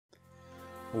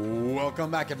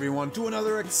Welcome back everyone to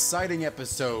another exciting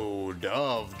episode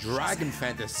of Dragon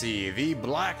Fantasy, the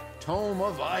Black Tome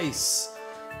of Ice.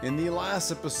 In the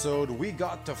last episode we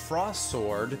got to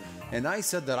Frostsword, and I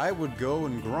said that I would go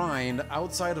and grind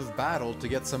outside of battle to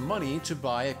get some money to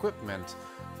buy equipment.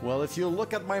 Well, if you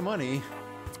look at my money,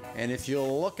 and if you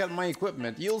look at my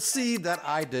equipment, you'll see that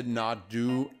I did not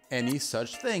do any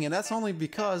such thing, and that's only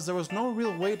because there was no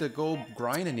real way to go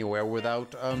grind anywhere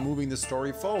without moving the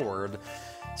story forward.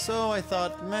 So I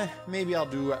thought, maybe I'll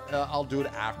do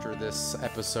it after this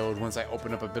episode once I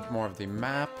open up a bit more of the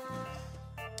map.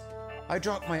 I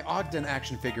dropped my Ogden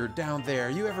action figure down there.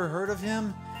 You ever heard of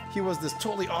him? He was this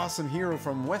totally awesome hero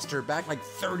from Wester back like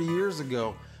 30 years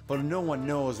ago, but no one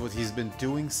knows what he's been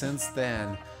doing since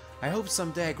then. I hope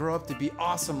someday I grow up to be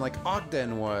awesome like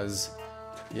Ogden was.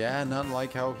 Yeah, not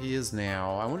like how he is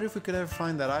now. I wonder if we could ever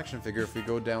find that action figure if we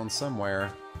go down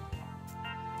somewhere.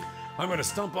 I'm gonna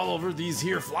stomp all over these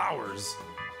here flowers.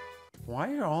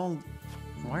 Why are all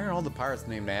the pirates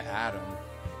named Adam?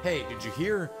 Hey, did you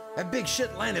hear? That big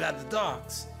shit landed at the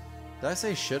docks. Did I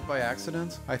say shit by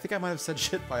accident? I think I might have said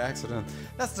shit by accident.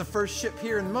 That's the first ship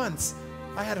here in months.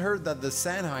 I had heard that the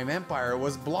Sanheim Empire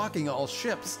was blocking all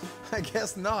ships. I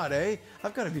guess not, eh?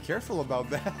 I've got to be careful about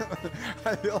that.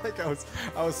 I feel like I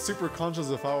was super conscious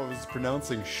of how I was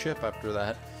pronouncing ship after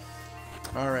that.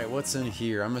 Alright, what's in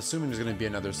here? I'm assuming there's going to be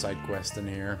another side quest in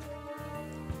here.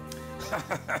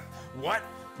 What?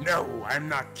 No, I'm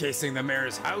not casing the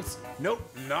mayor's house. Nope,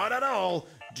 not at all.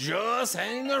 Just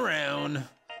hanging around.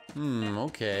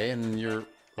 Okay, and you're...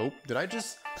 Oh, did I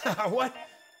just... What?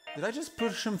 Did I just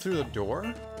push him through the door?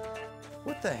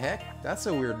 What the heck? That's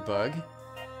a weird bug.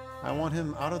 I want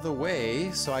him out of the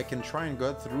way so I can try and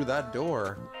go through that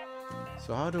door.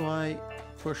 So how do I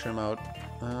push him out?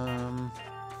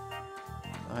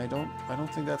 I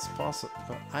don't think that's possible.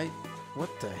 What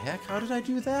the heck? How did I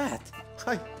do that?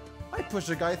 I pushed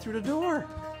a guy through the door.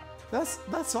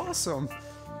 That's awesome.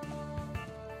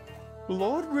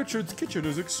 Lord Richard's kitchen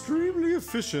is extremely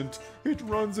efficient. It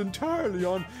runs entirely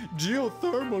on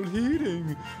geothermal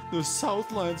heating. The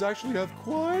Southlands actually have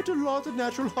quite a lot of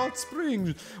natural hot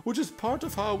springs, which is part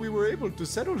of how we were able to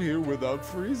settle here without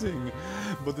freezing.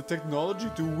 But the technology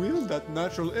to wield that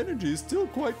natural energy is still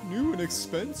quite new and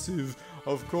expensive.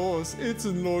 Of course, it's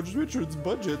in Lord Richard's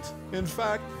budget. In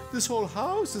fact, this whole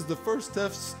house is the first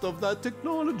test of that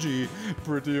technology.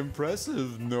 Pretty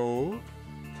impressive, no?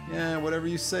 Yeah, whatever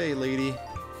you say, lady.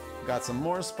 Got some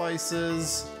more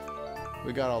spices.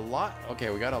 We got a lot. Okay,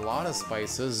 we got a lot of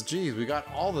spices. Geez, we got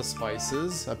all the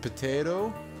spices. A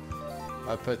potato.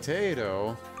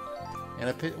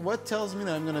 And what tells me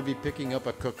that I'm gonna be picking up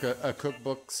a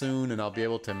cookbook soon, and I'll be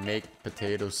able to make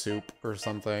potato soup or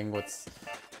something. What's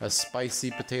a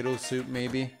spicy potato soup,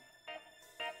 maybe?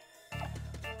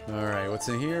 All right, what's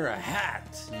in here? A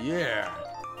hat. Yeah.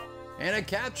 And a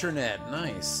capture net,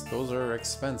 nice. Those are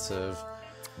expensive.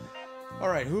 All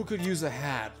right, who could use a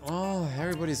hat? Well,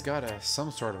 everybody's got some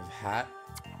sort of hat.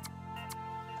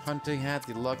 Hunting hat,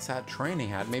 deluxe hat, training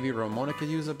hat. Maybe Ramona could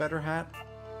use a better hat?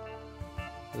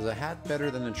 Is a hat better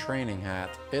than a training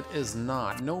hat? It is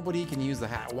not. Nobody can use the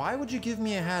hat. Why would you give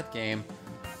me a hat, game?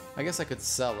 I guess I could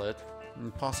sell it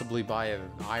and possibly buy an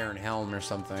iron helm or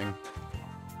something.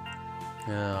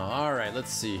 All right,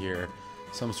 let's see here.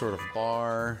 Some sort of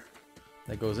bar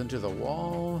that goes into the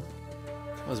wall.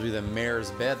 Must be the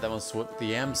mayor's bed. That must what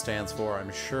the M stands for,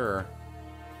 I'm sure.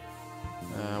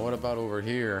 What about over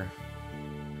here?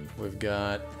 We've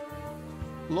got...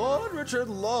 Lord Richard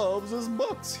loves his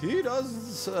books. He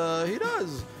does.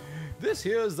 This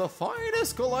here is the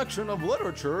finest collection of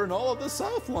literature in all of the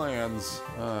Southlands.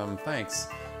 Thanks.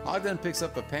 Ogden picks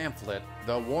up a pamphlet.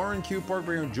 The Warren Q.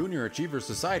 Portbury Jr. Achiever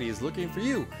Society is looking for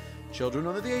you. Children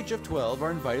under the age of 12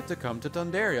 are invited to come to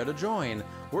Tundaria to join.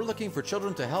 We're looking for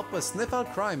children to help us sniff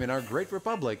out crime in our great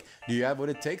republic. Do you have what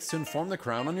it takes to inform the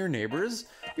crown on your neighbors?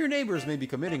 Your neighbors may be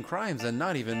committing crimes and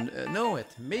not even know it.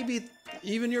 Maybe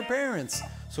even your parents.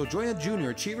 So join a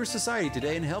Junior Achiever Society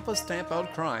today and help us stamp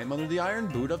out crime under the iron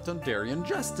boot of Tundarian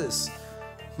justice.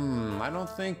 I don't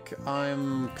think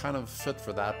I'm kind of fit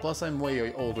for that. Plus, I'm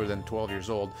way older than 12 years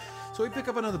old. So we pick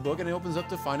up another book and it opens up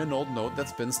to find an old note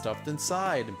that's been stuffed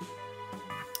inside.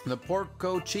 The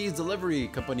Porco Cheese Delivery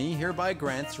Company hereby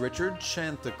grants Richard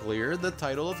Chanticleer the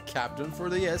title of captain for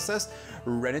the SS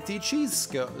Renity Cheese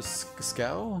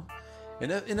Scow.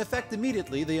 In effect,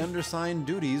 immediately, the undersigned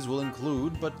duties will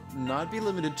include, but not be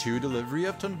limited to, delivery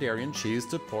of Tundarian cheese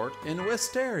to port in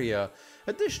Westeria.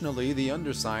 Additionally, the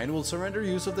undersigned will surrender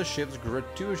use of the ship's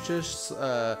gratuitous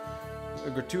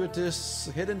gratuitous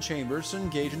hidden chambers to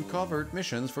engage in covert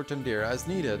missions for Tandira as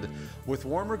needed. With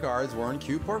warm regards, Warren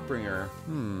Q. Porkbringer.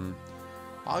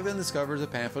 Ogden discovers a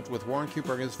pamphlet with Warren Q.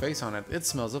 Porkbringer's face on it. It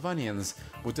smells of onions.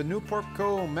 With the new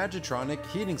Porco Magitronic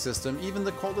heating system, even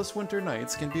the coldest winter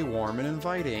nights can be warm and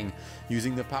inviting.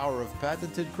 Using the power of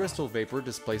patented crystal vapor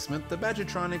displacement, the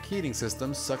Magitronic heating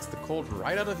system sucks the cold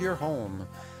right out of your home.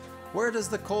 Where does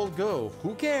the cold go?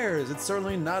 Who cares? It's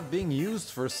certainly not being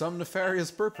used for some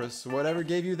nefarious purpose. Whatever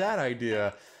gave you that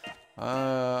idea?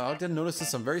 Ogden notices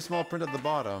some very small print at the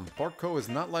bottom. Porco is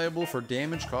not liable for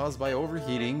damage caused by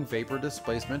overheating, vapor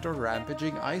displacement, or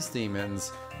rampaging ice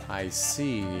demons. I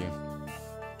see.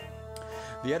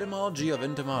 The Etymology of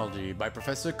Entomology by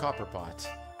Professor Copperpot.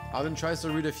 Ogden tries to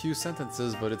read a few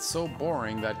sentences, but it's so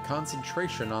boring that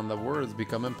concentration on the words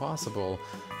become impossible.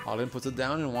 Ogden puts it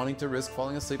down and wanting to risk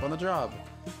falling asleep on the job.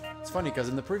 It's funny because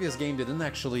in the previous game they didn't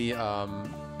actually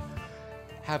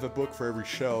have a book for every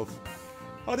shelf.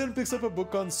 Ogden picks up a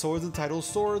book on swords entitled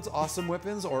Swords, Awesome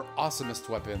Weapons, or Awesomest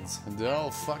Weapons. And they'll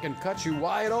fucking cut you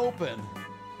wide open.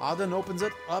 Ogden opens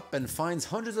it up and finds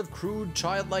hundreds of crude,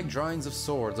 childlike drawings of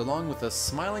swords, along with a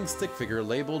smiling stick figure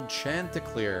labeled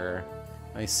Chanticleer.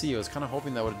 I see, I was kind of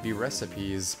hoping that would be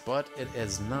recipes, but it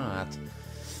is not.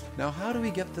 Now, how do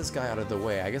we get this guy out of the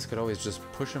way? I guess I could always just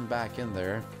push him back in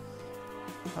there.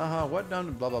 Haha, what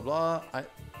done? Blah, blah, blah.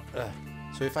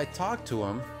 So if I talk to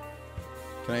him,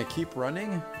 can I keep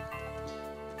running?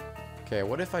 Okay,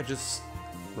 what if I just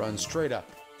run straight up?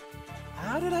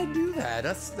 How did I do that?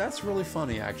 That's really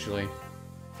funny, actually.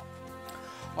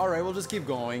 Alright, we'll just keep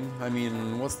going. I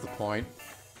mean, what's the point?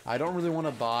 I don't really want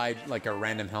to buy, like, a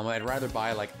random helmet. I'd rather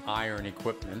buy, like, iron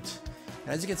equipment.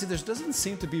 And as you can see, there doesn't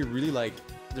seem to be really, like...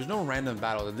 There's no random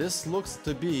battle. This looks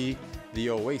to be the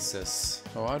Oasis.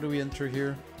 So how do we enter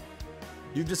here?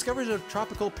 You've discovered a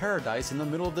tropical paradise in the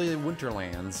middle of the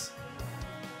Winterlands.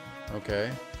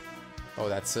 Okay. Oh,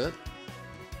 that's it?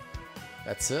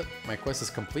 That's it? My quest is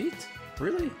complete?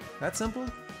 Really? That simple?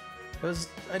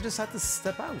 I just had to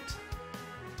step out.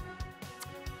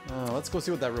 Let's go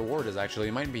see what that reward is, actually.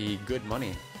 It might be good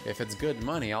money. If it's good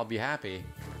money, I'll be happy.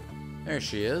 There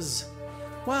she is.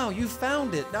 Wow, you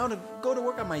found it! Now to go to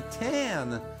work on my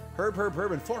tan! Herb,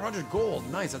 and 400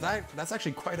 gold. Nice, that's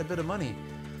actually quite a bit of money.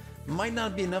 Might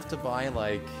not be enough to buy,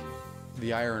 like,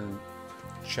 the iron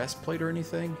chest plate or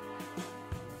anything.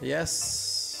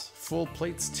 Yes, full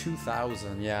plate's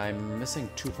 2,000. Yeah, I'm missing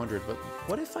 200, but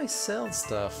what if I sell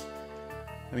stuff?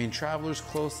 I mean, traveler's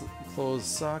clothes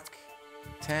suck.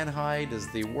 Tan hide is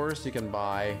the worst you can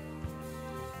buy.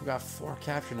 We got 4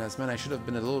 capture nests. Man, I should have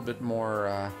been a little bit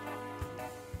more,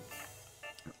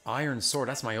 Iron sword,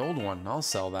 that's my old one. I'll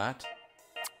sell that.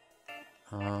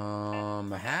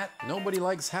 A hat? Nobody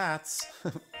likes hats.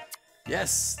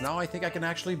 Yes, now I think I can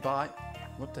actually buy...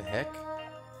 What the heck?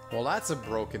 Well, that's a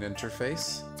broken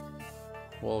interface.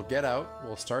 We'll get out,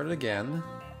 we'll start it again,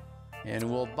 and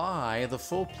we'll buy the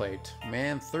full plate.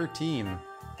 Man, 13.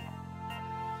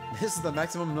 This is the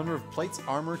maximum number of plates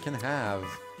armor can have.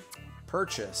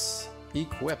 Purchase.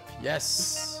 Equip.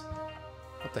 Yes.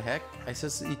 What the heck? I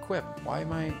says equip.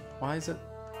 Why is it?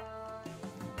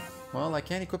 Well, I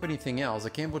can't equip anything else.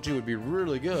 A Cambogia would be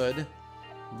really good,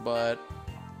 but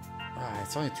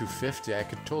it's only 250. I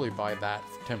could totally buy that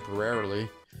temporarily.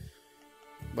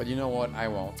 But you know what? I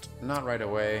won't. Not right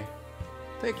away.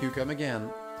 Thank you, come again.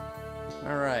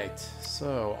 Alright,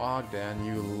 so Ogden,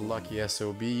 you lucky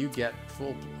SOB, you get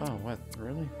full... Oh, what?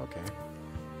 Really? Okay.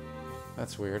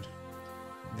 That's weird.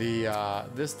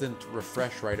 This didn't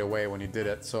refresh right away when you did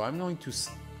it, so I'm going to...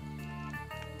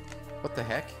 What the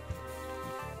heck?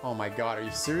 Oh my god, are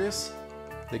you serious?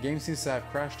 The game seems to have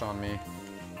crashed on me.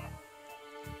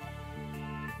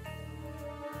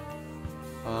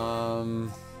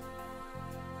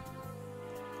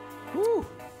 Whew!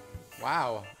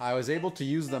 Wow, I was able to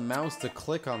use the mouse to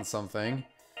click on something.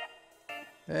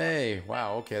 Hey,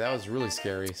 wow, okay, that was really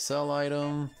scary. Sell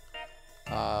item.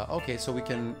 Okay, so we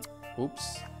can...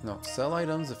 Oops. No, sell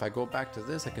items. If I go back to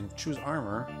this, I can choose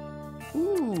armor.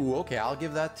 Ooh, okay, I'll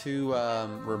give that to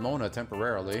Ramona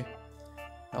temporarily.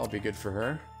 That'll be good for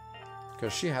her.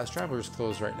 Because she has traveler's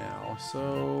clothes right now.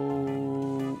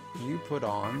 So... You put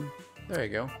on... There you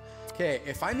go. Okay,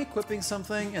 if I'm equipping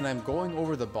something and I'm going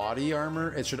over the body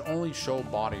armor, it should only show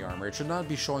body armor. It should not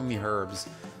be showing me herbs.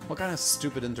 What kind of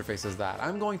stupid interface is that?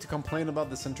 I'm going to complain about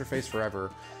this interface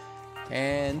forever.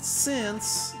 And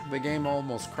since the game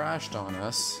almost crashed on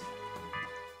us,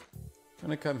 I'm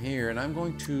gonna come here and I'm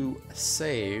going to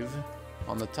save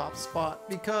on the top spot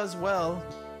because, well,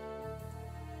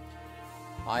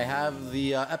 I have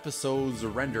the episodes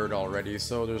rendered already,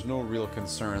 so there's no real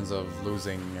concerns of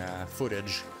losing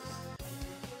footage.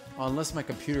 Unless my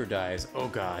computer dies. Oh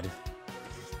god.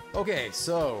 Okay,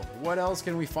 so what else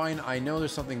can we find? I know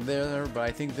there's something there, but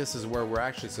I think this is where we're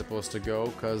actually supposed to go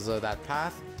because that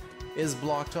path is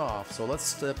blocked off. So let's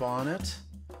step on it.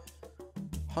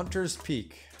 Hunter's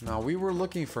Peak. Now we were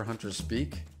looking for Hunter's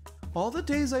Peak. All the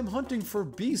days I'm hunting for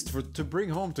beast to bring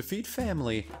home to feed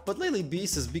family. But lately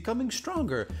beast is becoming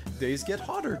stronger. Days get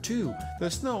hotter too. The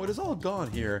snow, it is all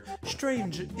gone here.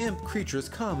 Strange imp creatures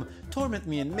come, torment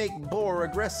me and make boar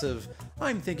aggressive.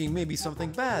 I'm thinking maybe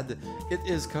something bad. It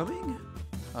is coming?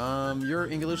 Your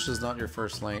English is not your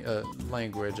first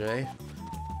language, eh?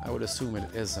 I would assume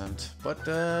it isn't. But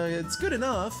it's good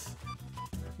enough.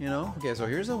 You know? Okay, so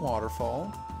here's a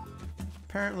waterfall.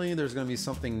 Apparently there's going to be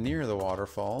something near the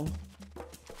waterfall.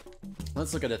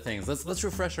 Let's look at the things. Let's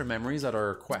refresh our memories at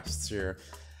our quests here.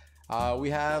 We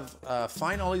have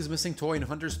find Ollie's missing toy in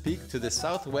Hunter's Peak to the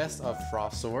southwest of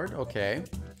Frostsword. Okay.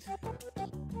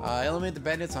 Eliminate the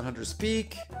bandits on Hunter's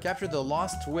Peak. Capture the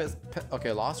Lost Wisp.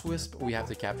 Okay, Lost Wisp. We have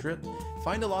to capture it.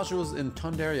 Find the Lost Jewels in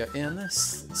Tundaria Inn.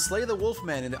 Slay the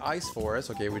Wolfman in the Ice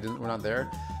Forest. Okay, we're not there.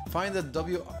 Find the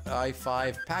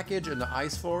WI5 package in the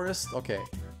Ice Forest. Okay.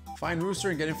 Find Rooster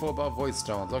and get info about Void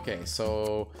Stones. Okay,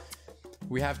 so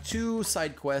we have 2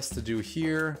 side quests to do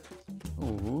here.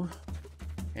 Ooh.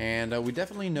 And we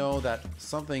definitely know that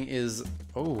something is...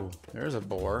 Oh, there's a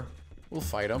boar. We'll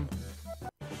fight him.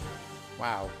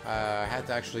 Wow, I had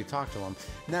to actually talk to him.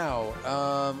 Now,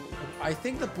 I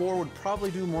think the boar would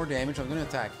probably do more damage. I'm going to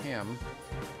attack him.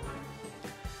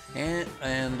 And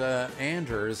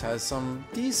Anders has some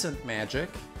decent magic.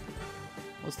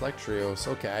 What's Lectrios?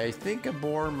 Okay, I think a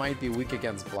boar might be weak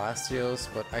against Blastios,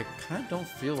 but I kind of don't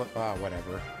feel it. Ah,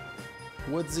 whatever.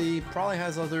 Woodsy probably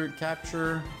has other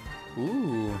capture.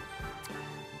 Ooh.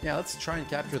 Yeah, let's try and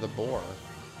capture the boar.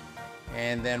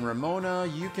 And then Ramona,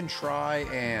 you can try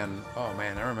and... Oh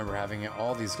man, I remember having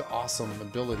all these awesome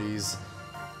abilities.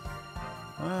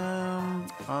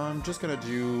 I'm just gonna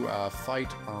do a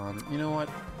fight on... You know what?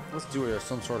 Let's do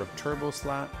some sort of turbo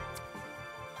slap.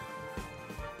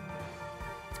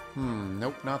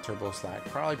 Nope, not turbo slack.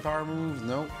 Probably power moves,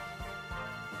 nope.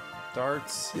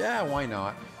 Darts, yeah, why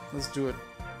not? Let's do it.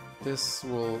 This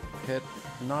will hit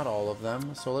not all of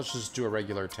them, so let's just do a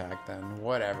regular attack then.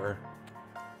 Whatever.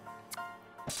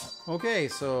 Okay,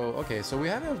 so we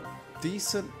have a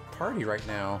decent party right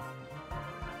now.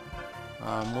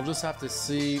 We'll just have to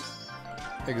see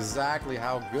exactly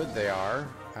how good they are.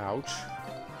 Ouch.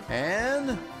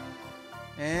 And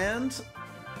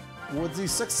Woodsy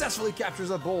successfully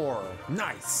captures a boar.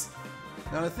 Nice.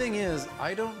 Now the thing is,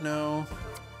 I don't know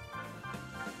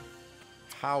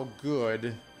how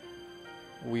good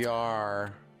we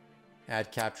are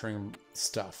at capturing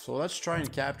stuff. So let's try and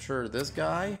capture this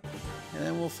guy, and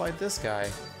then we'll fight this guy.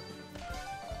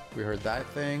 We heard that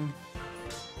thing.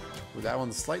 That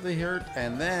one's slightly hurt,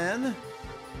 and then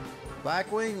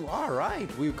Blackwing. All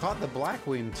right, we caught the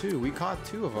Blackwing too. We caught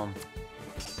 2 of them.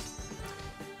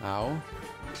 Ow.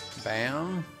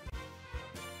 Bam.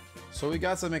 So we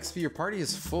got some XP. Your party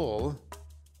is full.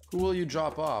 Who will you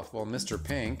drop off? Well, Mr.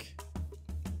 Pink.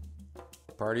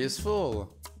 Party is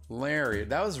full. Larry.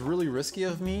 That was really risky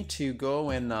of me to go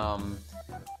and to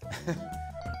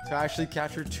actually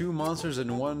capture 2 monsters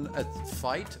in one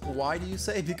fight. Why do you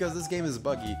say? Because this game is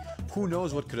buggy. Who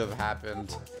knows what could have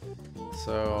happened.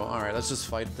 So, alright, let's just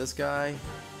fight this guy.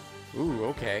 Ooh,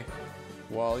 okay.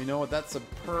 Well, you know what? That's a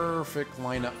perfect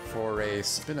lineup for a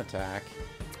spin attack.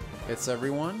 Hits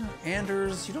everyone.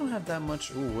 Anders, you don't have that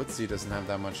much. Ooh, Woodsy doesn't have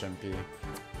that much MP.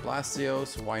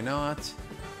 Blastios, why not?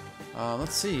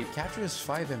 Let's see. Capture is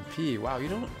 5 MP. Wow, you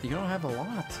don't have a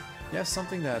lot. You have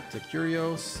something that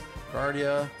Curios,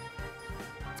 Guardia.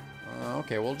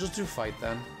 Okay, we'll just do fight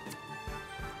then.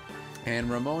 And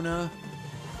Ramona,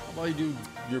 how about you do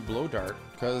your blow dart?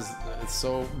 Because it's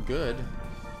so good.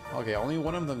 Okay, only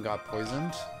one of them got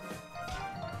poisoned.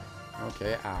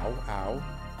 Okay, ow, ow.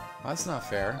 That's not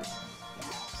fair.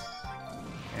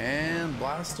 And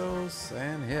Blastos,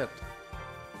 and hit.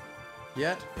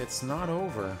 Yet, it's not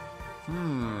over.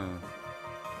 I'm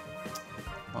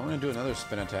gonna do another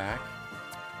spin attack.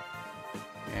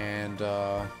 And,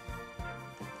 I'm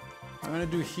gonna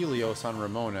do Helios on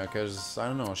Ramona, because, I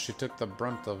don't know, she took the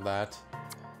brunt of that.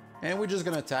 And we're just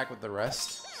gonna attack with the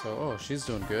rest. So, oh, she's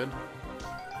doing good.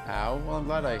 Ow. Well, I'm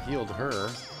glad I healed her.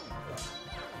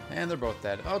 And they're both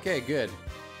dead. Okay, good.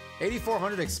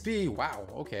 8,400 XP. Wow.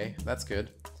 Okay, that's good.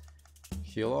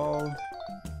 Heal all.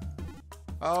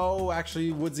 Oh,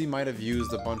 actually, Woodsy might have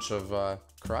used a bunch of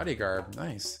karate garb.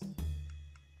 Nice.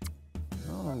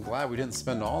 Well, I'm glad we didn't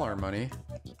spend all our money.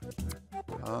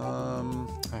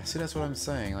 See, that's what I'm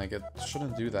saying. Like, it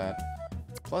shouldn't do that.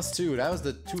 +2, that was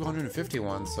the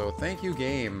 251, so thank you,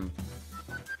 game.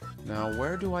 Now,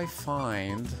 where do I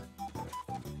find...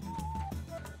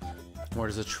 Well,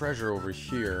 there's a treasure over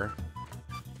here.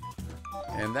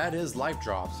 And that is life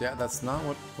drops. Yeah, that's not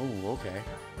what... Oh, okay.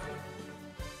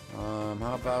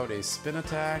 How about a spin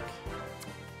attack?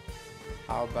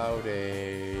 How about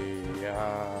a...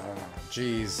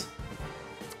 Geez.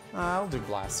 I'll do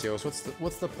Blastios.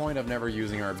 What's the point of never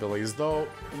using our abilities? Though,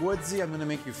 Woodsy, I'm gonna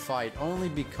make you fight, only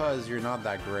because you're not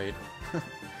that great.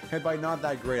 And by not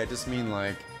that great, I just mean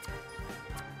like...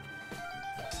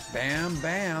 Bam,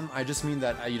 bam! I just mean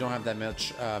that you don't have that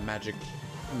much magic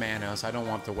mana, so I don't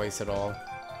want to waste it all.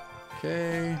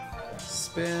 Okay,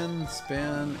 spin,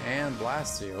 spin, and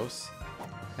Blastios.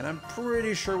 And I'm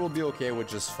pretty sure we'll be okay with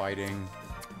just fighting.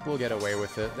 We'll get away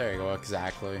with it. There you go,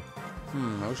 exactly.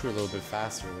 I wish we were a little bit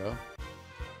faster, though.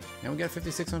 And we got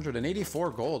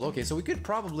 5,684 gold. Okay, so we could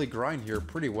probably grind here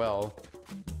pretty well.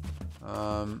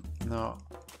 Now,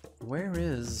 where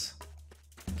is...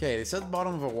 Okay, they said the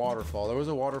bottom of a waterfall. There was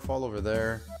a waterfall over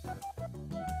there.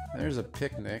 There's a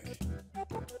picnic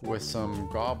with some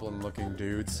goblin-looking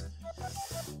dudes.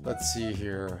 Let's see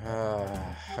here.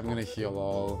 I'm gonna heal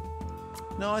all.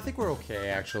 No, I think we're okay,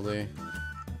 actually.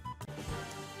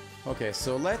 Okay,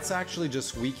 so let's actually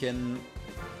just weaken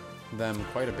them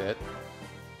quite a bit.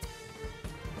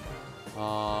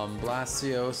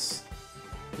 Blastios,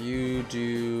 you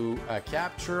do a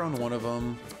capture on one of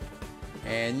them,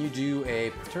 and you do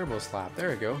a turbo slap. There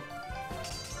we go.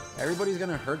 Everybody's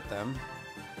gonna hurt them.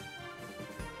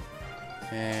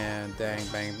 And dang,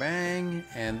 bang, bang,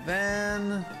 and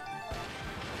then...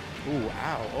 Ooh,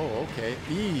 ow, oh, okay.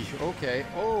 Eee, okay,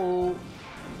 oh!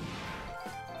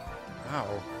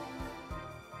 Ow.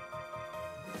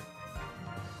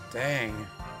 Dang.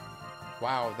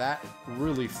 Wow, that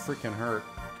really freaking hurt.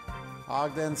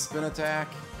 Ogden, spin attack.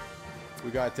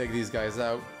 We gotta take these guys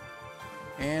out.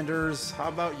 Anders, how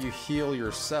about you heal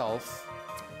yourself?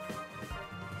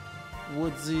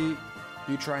 Woodsy,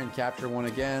 you try and capture one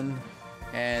again.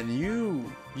 And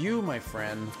you, my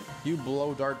friend, you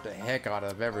blow dart the heck out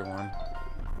of everyone.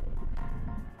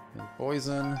 And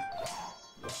poison.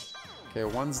 Okay,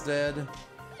 one's dead.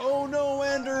 Oh no,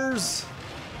 Anders!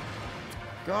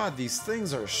 God, these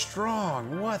things are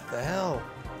strong. What the hell?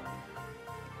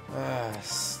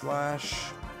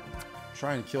 Slash.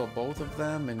 Try and kill both of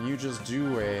them, and you just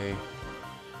do a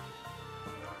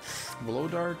blow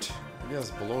dart. I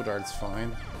guess blow dart's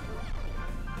fine.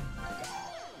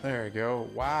 There you go.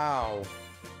 Wow.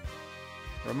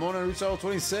 Ramona reached level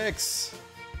 26.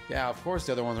 Yeah, of course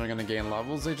the other ones are gonna gain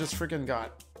levels. They just freaking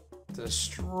got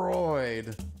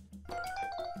destroyed.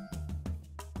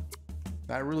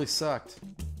 That really sucked.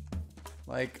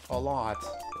 Like, a lot.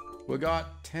 We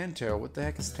got Tanto. What the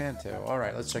heck is Tanto?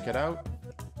 Alright, let's check it out.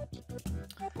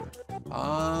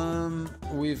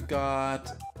 We've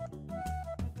got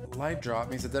light drop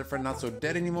means the dead friend not so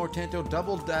dead anymore. Tanto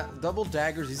double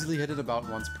daggers easily hit it about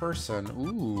once person.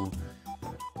 Ooh,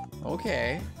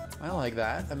 okay, I like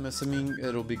that. I'm assuming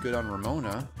it'll be good on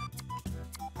Ramona.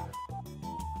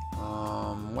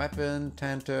 Weapon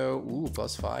Tanto. Ooh,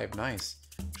 +5, nice.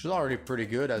 She's already pretty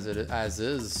good as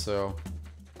is. So,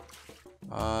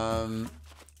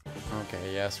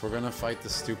 okay, yes, we're gonna fight the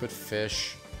stupid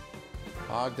fish.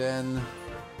 Ogden,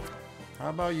 how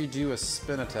about you do a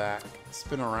spin attack,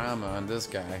 spinorama on this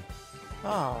guy?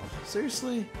 Oh,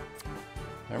 seriously?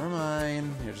 Never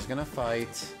mind, you're just gonna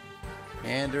fight.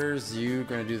 Anders, you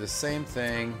gonna do the same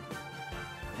thing.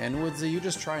 And Woodsy, you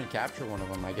just try and capture one of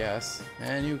them, I guess.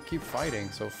 And you keep fighting,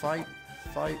 so fight,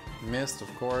 missed,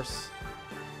 of course.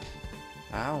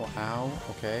 Ow, ow,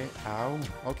 okay, ow.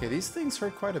 Okay, these things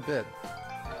hurt quite a bit.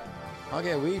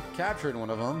 Okay, we captured one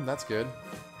of them, that's good.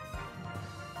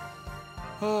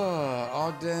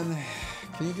 Ogden,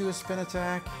 can you do a spin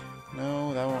attack?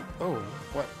 No, that won't. Oh,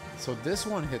 what? So this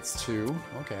one hits 2.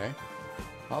 Okay.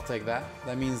 I'll take that.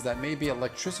 That means that maybe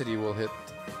electricity will hit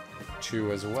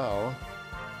 2 as well.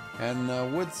 And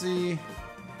Woodsy,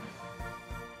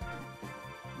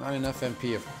 not enough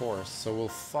MP, of course. So we'll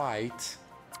fight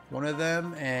one of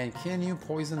them. And can you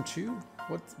poison 2?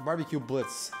 What? Barbecue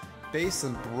Blitz. Base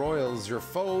and broils your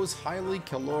foes, highly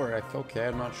caloric. Okay,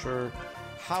 I'm not sure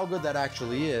how good that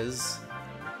actually is.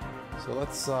 So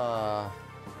let's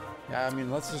yeah, I mean,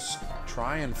 let's just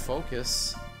try and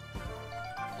focus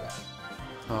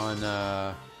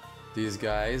on these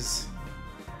guys.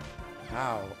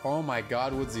 Ow. Oh my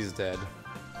god, Woodsy's dead.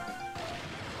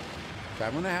 Okay,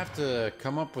 I'm gonna have to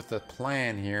come up with a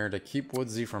plan here to keep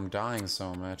Woodsy from dying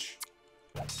so much.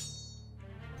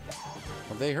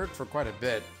 Well, they hurt for quite a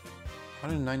bit.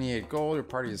 198 gold, your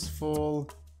party is full.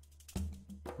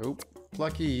 Oop.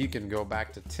 Plucky, you can go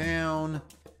back to town.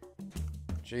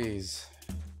 Jeez.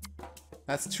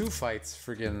 That's 2 fights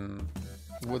friggin'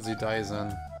 Woodsy dies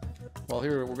in. Well,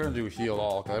 here, we're gonna do heal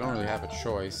all, because I don't really have a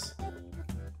choice.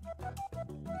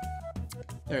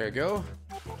 There you go.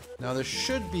 Now, there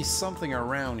should be something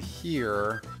around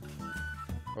here.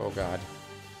 Oh, God.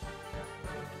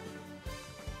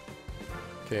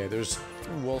 Okay,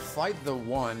 we'll fight the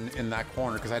one in that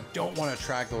corner, because I don't want to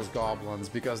track those goblins,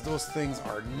 because those things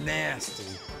are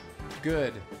nasty.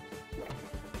 Good.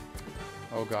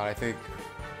 Oh, God, I think...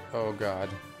 Oh, God.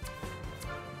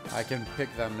 I can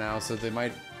pick them now, so they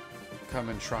might come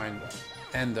and try and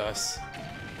end us.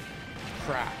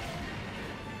 Crap.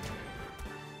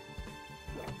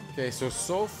 Okay,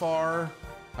 so far,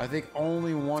 I think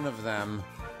only one of them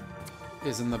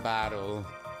is in the battle.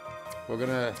 We're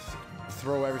gonna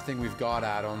throw everything we've got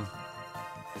at them.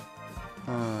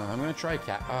 I'm gonna try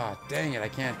dang it, I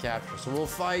can't capture. So we'll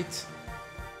fight.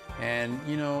 And,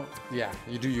 you know, yeah,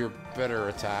 you do your better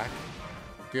attack.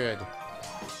 Good.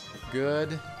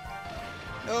 Good.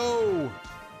 No!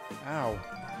 Ow.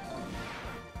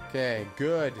 Okay,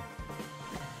 good.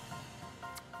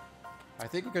 I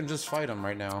think we can just fight him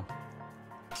right now.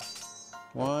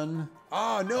 One.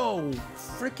 Oh, no!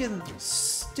 Freaking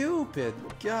stupid.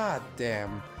 God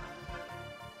damn.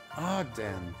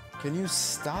 Ogden, can you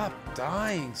stop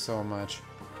dying so much?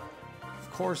 Of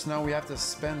course, now we have to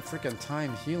spend freaking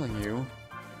time healing you.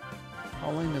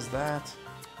 How lame is that?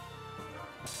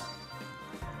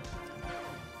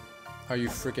 Are you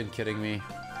freaking kidding me?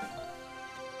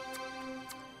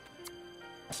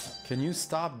 Can you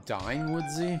stop dying,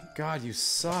 Woodsy? God, you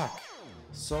suck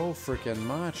so freaking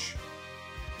much.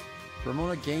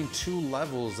 Ramona gained 2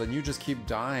 levels and you just keep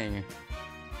dying.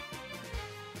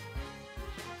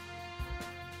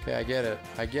 Okay, I get it.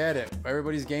 I get it.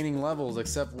 Everybody's gaining levels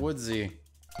except Woodsy.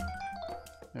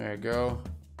 There you go.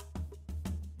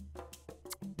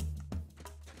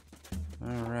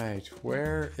 Alright,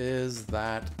 where is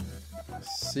that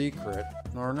secret?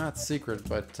 Or not secret,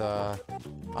 but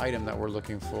item that we're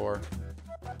looking for.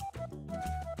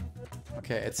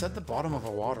 Okay, it's at the bottom of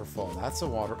a waterfall. That's a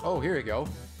water... Oh, here you go.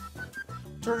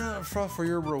 Turn it for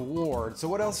your reward. So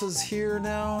what else is here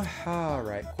now?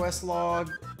 Alright, quest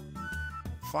log.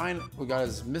 Fine, we got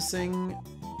his missing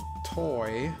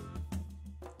toy.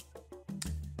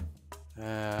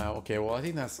 Okay, well, I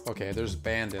think that's... Okay, there's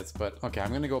bandits, but... Okay,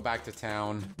 I'm gonna go back to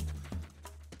town.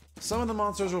 Some of the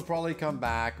monsters will probably come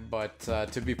back, but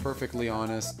to be perfectly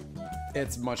honest,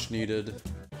 it's much needed.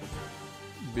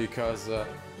 Because,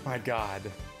 my god.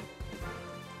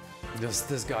 Does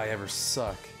this guy ever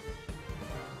suck?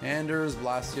 Anders,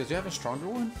 Blastios. Do you have a stronger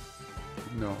one?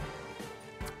 No.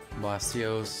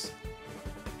 Blastios.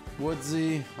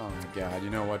 Woodsy. Oh my god, you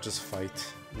know what? Just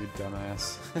fight, you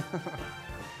dumbass.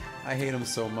 I hate him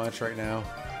so much right now.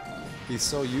 He's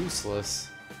so useless.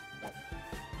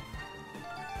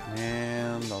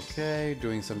 And, okay,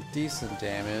 doing some decent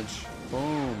damage.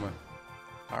 Boom.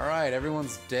 Alright,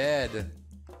 everyone's dead.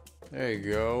 There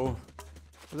you go.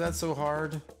 Was that so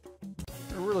hard?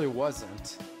 It really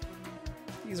wasn't.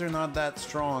 These are not that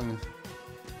strong.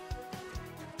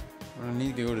 I'm gonna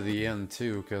need to go to the end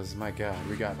too, because my god,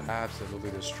 we got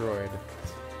absolutely destroyed.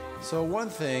 So one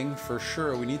thing for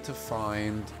sure we need to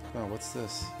find... Oh, what's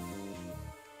this?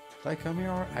 Did I come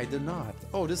here? I did not.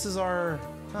 Oh, this is our...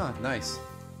 Huh, nice.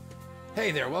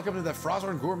 Hey there, welcome to the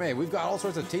Frostsword Gourmet. We've got all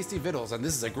sorts of tasty victuals, and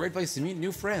this is a great place to meet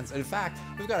new friends. In fact,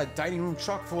 we've got a dining room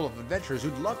chock full of adventurers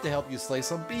who'd love to help you slay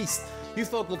some beasts. You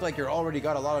folk look like you're already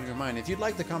got a lot on your mind. If you'd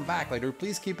like to come back later,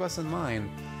 please keep us in mind.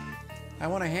 I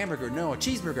want a hamburger. No, a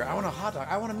cheeseburger. I want a hot dog.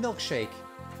 I want a milkshake.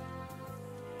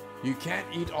 You can't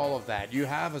eat all of that. You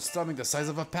have a stomach the size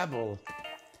of a pebble.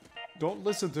 Don't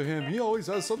listen to him. He always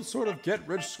has some sort of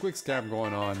get-rich-quick scam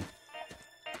going on.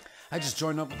 I just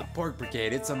joined up with the Pork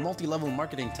Brigade. It's a multi-level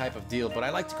marketing type of deal, but I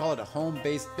like to call it a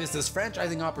home-based business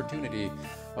franchising opportunity.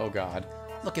 Oh god.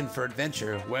 Looking for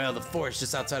adventure? Well, the forest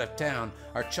just outside of town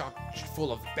are chock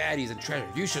full of baddies and treasure.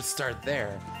 You should start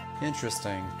there.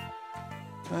 Interesting.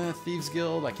 Thieves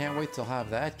Guild. I can't wait to have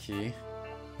that key.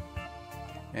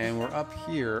 And we're up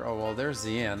here. Oh, well, there's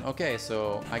the inn. Okay,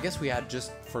 so I guess we had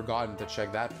just forgotten to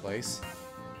check that place.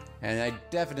 And I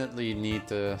definitely need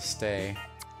to stay.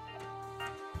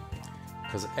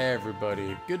 Because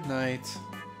everybody, good night.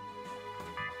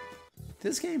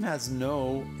 This game has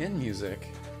no inn music.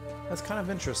 That's kind of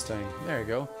interesting. There you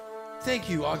go. Thank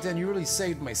you, Ogden. You really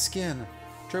saved my skin.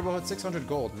 Turbo hit 600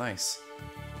 gold. Nice.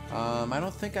 I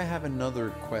don't think I have another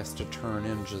quest to turn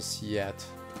in just yet.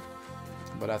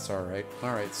 But that's alright.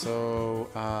 Alright, so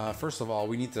first of all,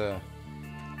 we need to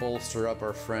bolster up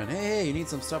our friend. Hey, you need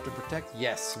some stuff to protect?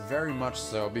 Yes, very much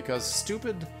so, because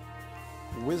stupid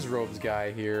Wizrobes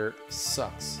guy here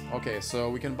sucks. Okay, so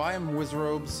we can buy him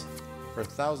Wizrobes for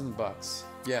 $1,000.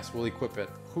 Yes, we'll equip it.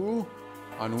 Who?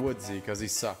 On Woodsy, because he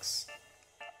sucks.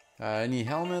 Any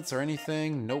helmets or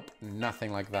anything? Nope,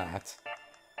 nothing like that.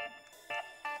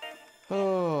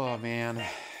 Oh, man.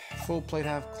 Full plate,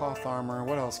 half cloth armor.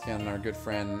 What else can our good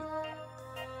friend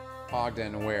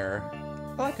Ogden wear?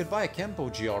 Well, I could buy a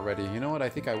Kenpo-G already. You know what? I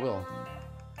think I will.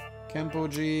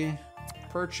 Kenpo-G,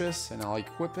 purchase, and I'll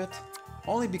equip it.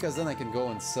 Only because then I can go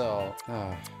and sell.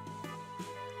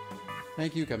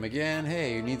 Thank you, come again.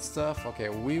 Hey, you need stuff? Okay,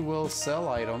 we will sell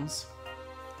items.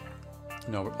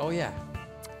 No, oh yeah.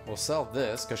 We'll sell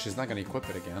this, because she's not going to equip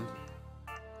it again.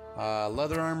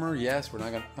 Leather armor, yes, we're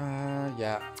not gonna...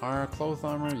 yeah. Our cloth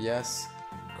armor, yes.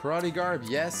 Karate garb,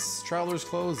 yes. Traveler's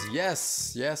clothes,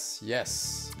 yes. Yes,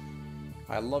 yes.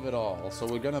 I love it all. So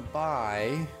we're gonna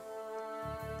buy...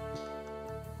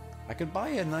 I could buy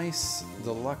a nice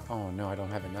deluxe... Oh no, I don't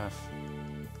have enough.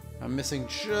 I'm missing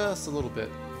just a little bit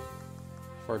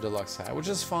for a deluxe hat, which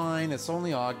is fine. It's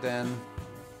only Ogden.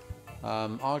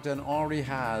 Ogden already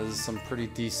has some pretty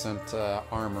decent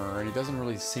armor, and he doesn't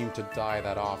really seem to die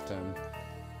that often.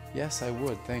 Yes, I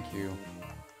would, thank you.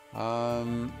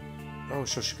 Oh,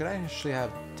 so could I actually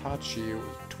have Tachi,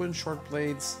 twin short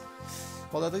blades?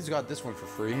 Well, at least we got this one for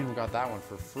free, and we got that one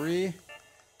for free.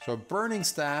 So a burning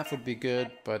staff would be good,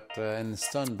 but, and the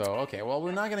stun bow. Okay, well,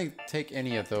 we're not gonna take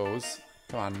any of those.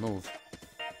 Come on, move.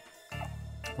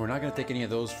 We're not gonna take any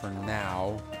of those for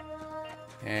now.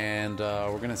 And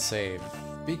we're gonna save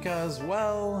because,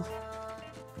 well,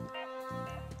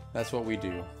 that's what we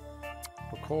do.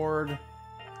 Record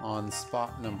on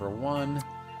spot number 1.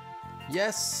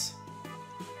 Yes.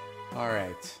 All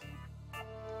right.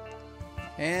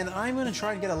 And I'm gonna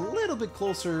try and get a little bit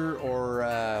closer,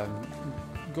 or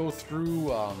go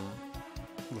through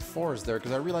the forest there,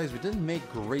 because I realized we didn't make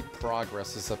great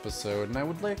progress this episode, and I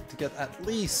would like to get at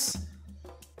least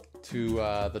to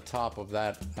the top of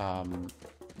that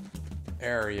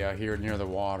area here near the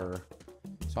water.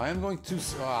 So I am going to...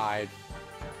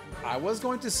 I was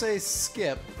going to say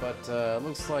skip, but it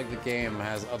looks like the game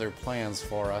has other plans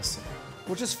for us,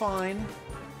 which is fine.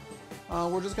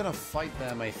 We're just gonna fight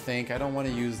them, I think. I don't want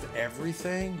to use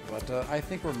everything, but I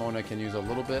think Ramona can use a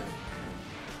little bit.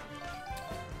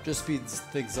 Just speeds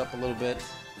things up a little bit.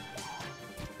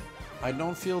 I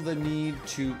don't feel the need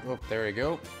to... Oh, there we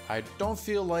go. I don't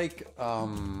feel like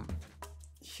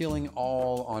healing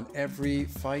all on every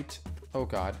fight. Oh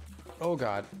god. Oh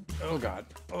god. Oh god.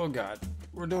 Oh god.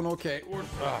 We're doing okay. We're...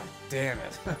 Oh, damn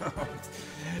it.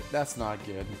 That's not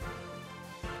good.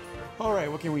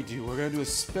 Alright, what can we do? We're gonna do a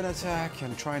spin attack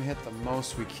and try and hit the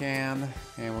most we can.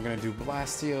 And we're gonna do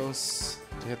Blastios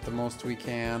to hit the most we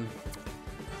can.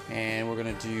 And we're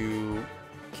gonna do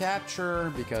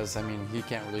capture, because, I mean, he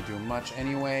can't really do much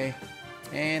anyway.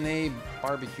 And a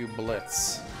barbecue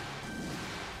blitz.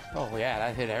 Oh yeah,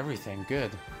 that hit everything.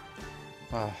 Good.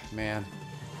 Oh, man.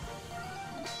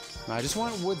 I just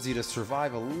want Woodsy to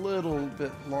survive a little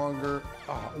bit longer.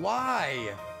 Oh,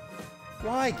 why?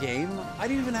 Why, game? I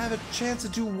didn't even have a chance to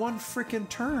do one freaking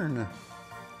turn.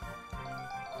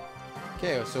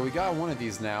 Okay, so we got one of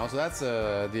these now, so that's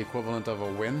the equivalent of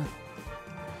a win.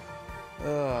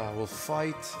 We'll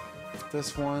fight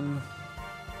this one.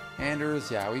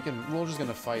 Anders, yeah, we're just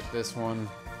gonna fight this one.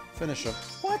 Finish him.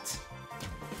 What?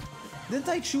 Didn't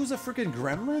I choose a freaking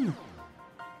gremlin?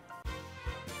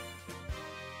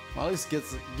 Well, at least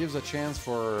gives a chance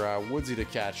for Woodsy to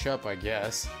catch up, I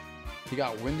guess. He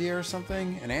got windier or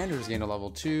something, and Anders gained a level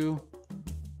 2.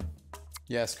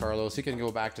 Yes, Carlos, he can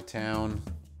go back to town.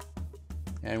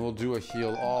 And we'll do a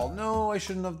heal all. No, I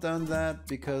shouldn't have done that,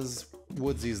 because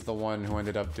Woodsy's the one who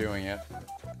ended up doing it.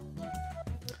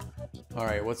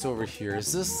 Alright, what's over here?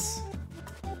 Is this...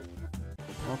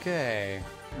 Okay.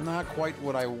 Not quite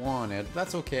what I wanted.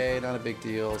 That's okay, not a big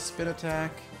deal. Spin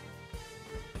attack.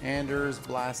 Anders,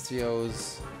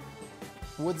 Blastios.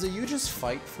 Woodsy, you just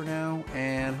fight for now.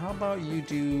 And how about you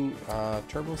do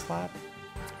Turbo Slap?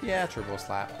 Yeah, Turbo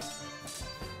Slap.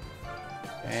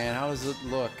 And how does it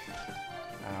look?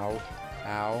 Ow.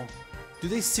 Ow. Do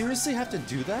they seriously have to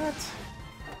do that?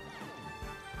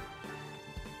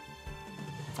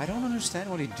 I don't understand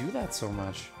why they do that so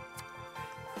much.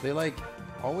 They, like,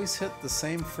 always hit the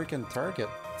same freaking target.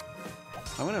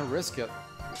 I'm gonna risk it.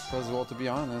 Because, well, to be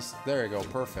honest... There you go,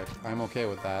 perfect. I'm okay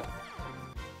with that.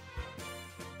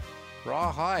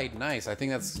 Rawhide, nice. I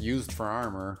think that's used for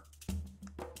armor.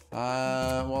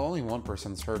 Well, only one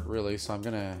person's hurt, really, so I'm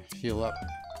gonna heal up.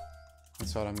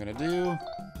 That's what I'm gonna do.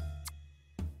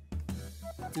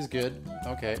 he's good.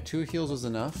 Okay, 2 heals was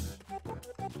enough.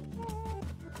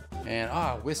 And,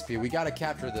 Wispy, we gotta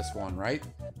capture this one, right?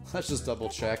 Let's just double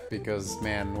check because,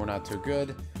 man, we're not too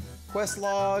good. Quest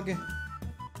log.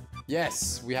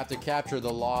 Yes, we have to capture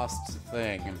the lost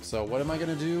thing. So what am I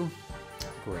gonna do?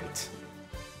 Great.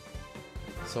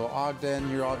 So Ogden,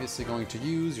 you're obviously going to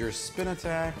use your spin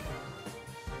attack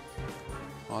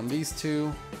on these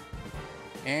 2.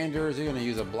 Anders, you're gonna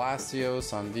use a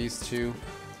Blastios on these 2.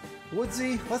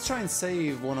 Woodsy, let's try and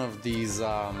save one of these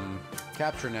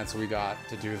capture nets we got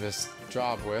to do this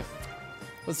job with.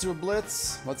 Let's do a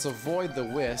Blitz. Let's avoid the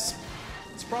Wisp.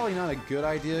 It's probably not a good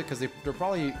idea because they're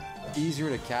probably easier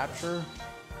to capture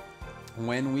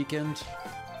when weakened.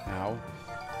 Ow.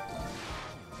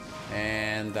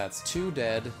 And that's 2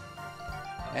 dead.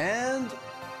 And...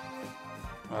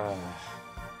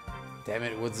 damn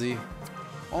it, Woodsy.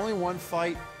 Only 1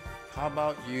 fight. How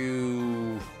about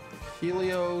you...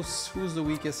 Helios? Who's the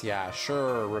weakest? Yeah,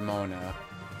 sure, Ramona.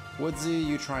 Woodsy,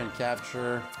 you try and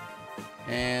capture.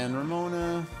 And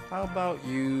Ramona, how about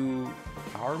you...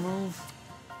 Power move?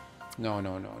 No.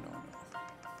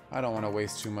 I don't want to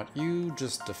waste too much. You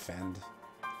just defend.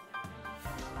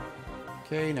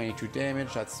 Okay, 92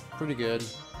 damage. That's pretty good.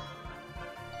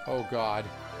 Oh, God.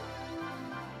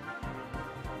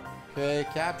 Okay,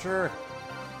 capture.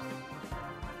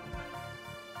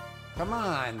 Come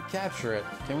on, capture it.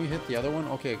 Can we hit the other one?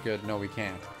 Okay, good. No, we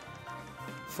can't.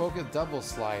 Focus double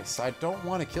slice. I don't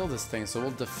want to kill this thing, so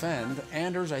we'll defend.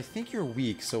 Anders, I think you're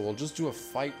weak, so we'll just do a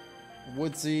fight.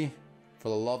 Woodsy, for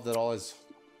the love that all is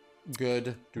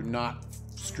good, do not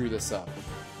screw this up.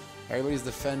 Everybody's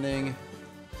defending.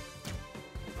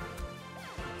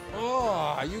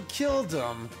 Oh, you killed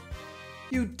him.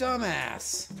 You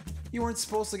dumbass. You weren't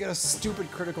supposed to get a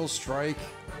stupid critical strike.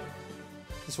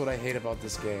 That's what I hate about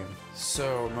this game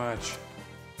so much.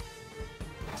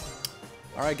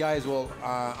 Alright guys, well,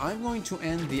 I'm going to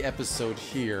end the episode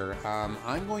here.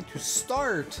 I'm going to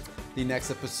start the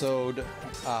next episode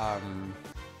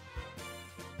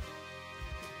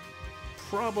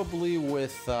probably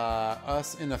with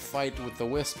us in a fight with the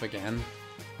Wisp again,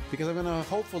 because I'm going to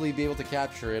hopefully be able to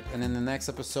capture it, and in the next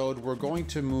episode we're going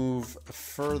to move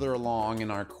further along in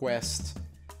our quest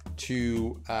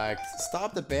to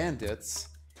stop the bandits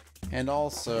and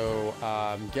also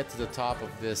get to the top of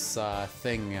this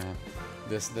thing,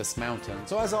 this mountain.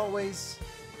 So as always,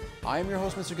 I am your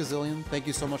host, Mr. Gazillion. Thank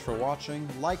you so much for watching,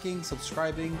 liking,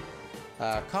 subscribing,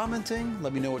 commenting.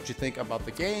 Let me know what you think about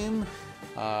the game.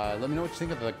 Let me know what you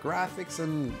think of the graphics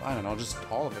and, I don't know, just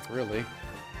all of it, really.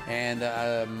 And,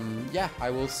 yeah, I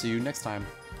will see you next time.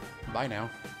 Bye now.